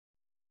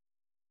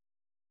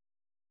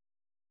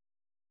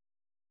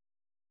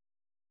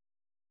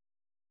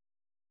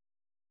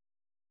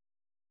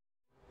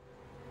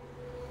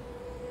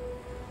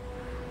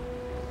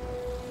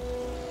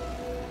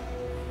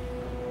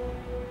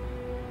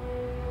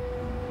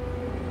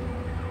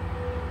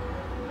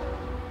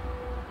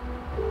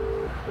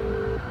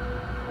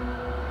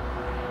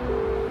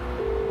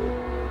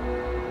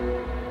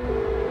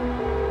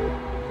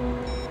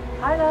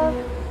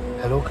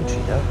Hello,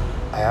 Katrina.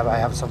 I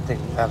have something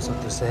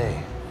to say.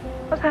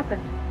 What's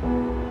happened?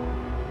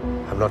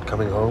 I'm not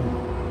coming home.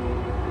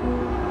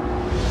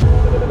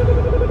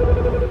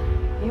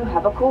 You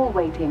have a call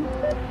waiting.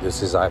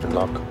 This is Ivan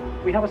Locke.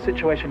 We have a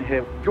situation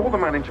here. You're the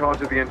man in charge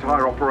of the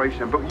entire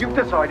operation, but you've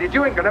decided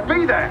you ain't gonna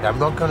be there! I'm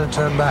not gonna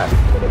turn back.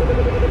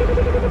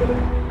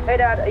 Hey,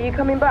 Dad, are you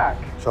coming back?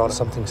 Sean,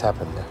 something's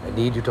happened. I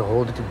need you to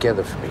hold it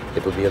together for me.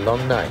 It will be a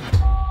long night.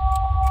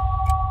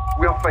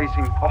 We are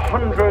facing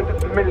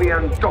 $100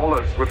 million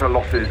worth of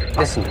losses.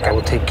 Listen, I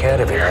will take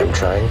care of it. I'm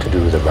trying to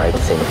do the right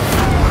thing.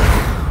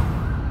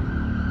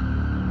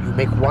 You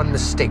make one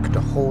mistake, the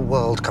whole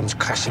world comes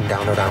crashing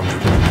down around you.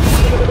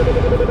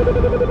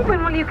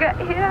 When will you get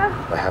here?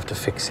 I have to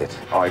fix it.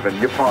 Ivan,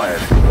 you're fired.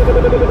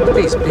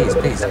 Please, please,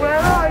 please. Where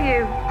are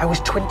you? I was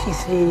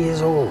 23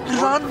 years old.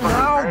 Run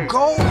now,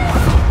 go!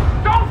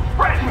 Don't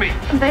threaten me!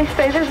 They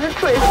say there's a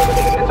twist.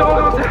 It's all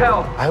gone to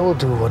hell! I will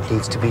do what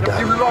needs to be You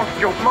done. lost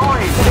your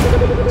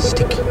mind!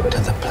 Stick to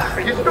the Are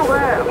plan. you still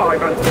there,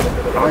 Ivan?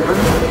 Ivan?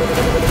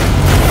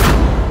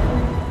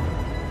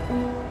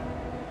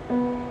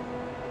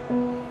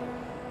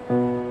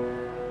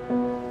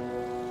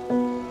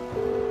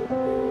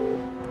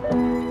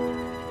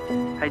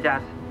 Hey,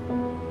 Dad.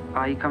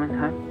 Are you coming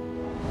home?